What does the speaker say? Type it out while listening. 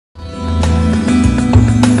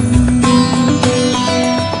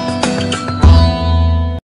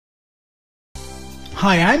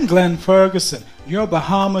Hi, I'm Glenn Ferguson, your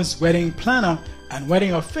Bahamas wedding planner and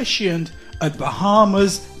wedding officiant at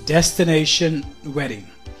Bahamas Destination Wedding.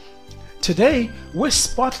 Today, we're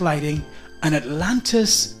spotlighting an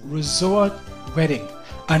Atlantis resort wedding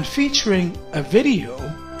and featuring a video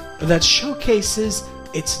that showcases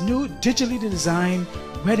its new digitally designed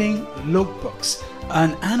wedding lookbooks.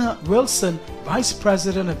 And Anna Wilson, Vice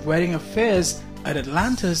President of Wedding Affairs at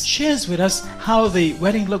Atlantis, shares with us how the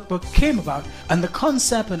wedding lookbook came about and the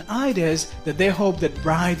concept and ideas that they hope that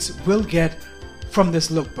brides will get from this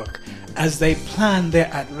lookbook as they plan their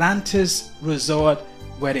Atlantis resort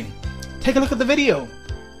wedding. Take a look at the video,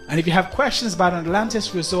 and if you have questions about an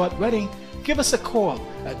Atlantis resort wedding, give us a call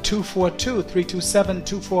at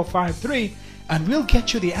 242-327-2453 and we'll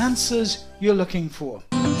get you the answers you're looking for.